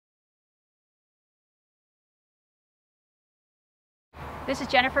This is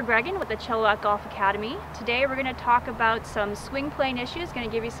Greggain with the Chilliwack Golf Academy. Today we're going to talk about some swing plane issues, going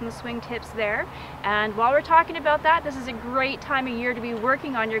to give you some swing tips there. And while we're talking about that, this is a great time of year to be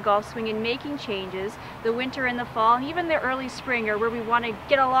working on your golf swing and making changes. The winter and the fall, and even the early spring are where we want to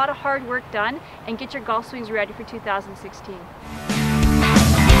get a lot of hard work done and get your golf swings ready for 2016.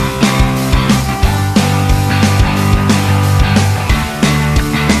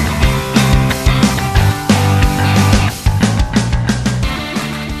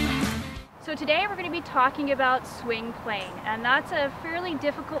 So today we're going to be talking about swing plane, and that's a fairly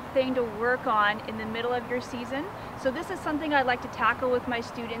difficult thing to work on in the middle of your season. So this is something I like to tackle with my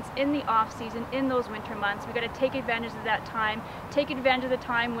students in the off season, in those winter months. We've got to take advantage of that time, take advantage of the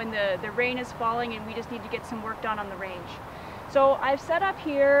time when the rain is falling and we just need to get some work done on the range. So I've set up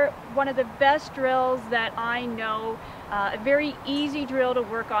here one of the best drills that I know, a very easy drill to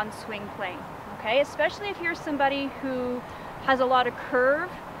work on swing plane, okay? Especially if you're somebody who has a lot of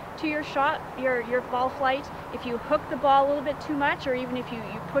curve to your shot, your ball flight. If you hook the ball a little bit too much, or even if you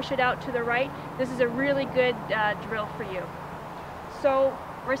push it out to the right, this is a really good drill for you. So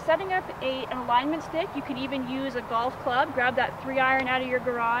we're setting up an alignment stick. You could even use a golf club. Grab that 3-iron out of your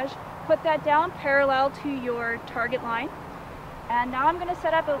garage, put that down parallel to your target line. And now I'm going to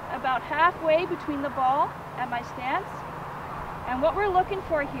set up about halfway between the ball and my stance. And what we're looking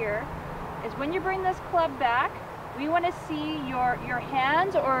for here is when you bring this club back, we want to see your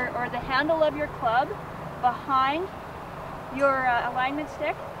hands or the handle of your club behind your alignment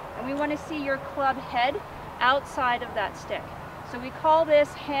stick, and we want to see your club head outside of that stick. So we call this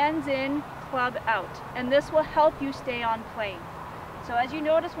hands in, club out, and this will help you stay on plane. So as you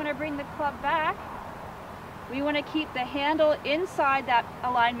notice, when I bring the club back, we want to keep the handle inside that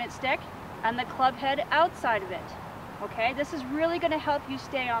alignment stick and the club head outside of it. Okay, this is really going to help you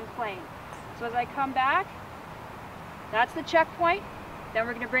stay on plane. So as I come back, that's the checkpoint. Then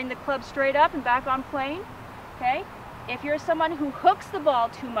we're going to bring the club straight up and back on plane. Okay? If you're someone who hooks the ball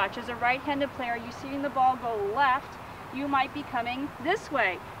too much as a right-handed player, you're seeing the ball go left, you might be coming this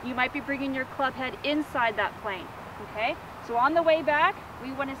way. You might be bringing your club head inside that plane. Okay? So on the way back,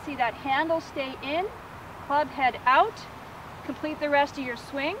 we want to see that handle stay in, club head out, complete the rest of your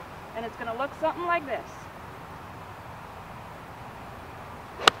swing, and it's going to look something like this.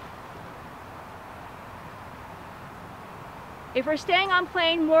 If we're staying on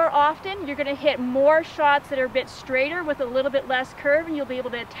plane more often, you're going to hit more shots that are a bit straighter with a little bit less curve, and you'll be able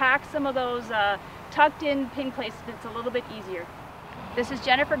to attack some of those tucked in pin placements a little bit easier. This is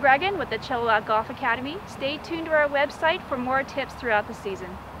Greggain with the Chilliwack Golf Academy. Stay tuned to our website for more tips throughout the season.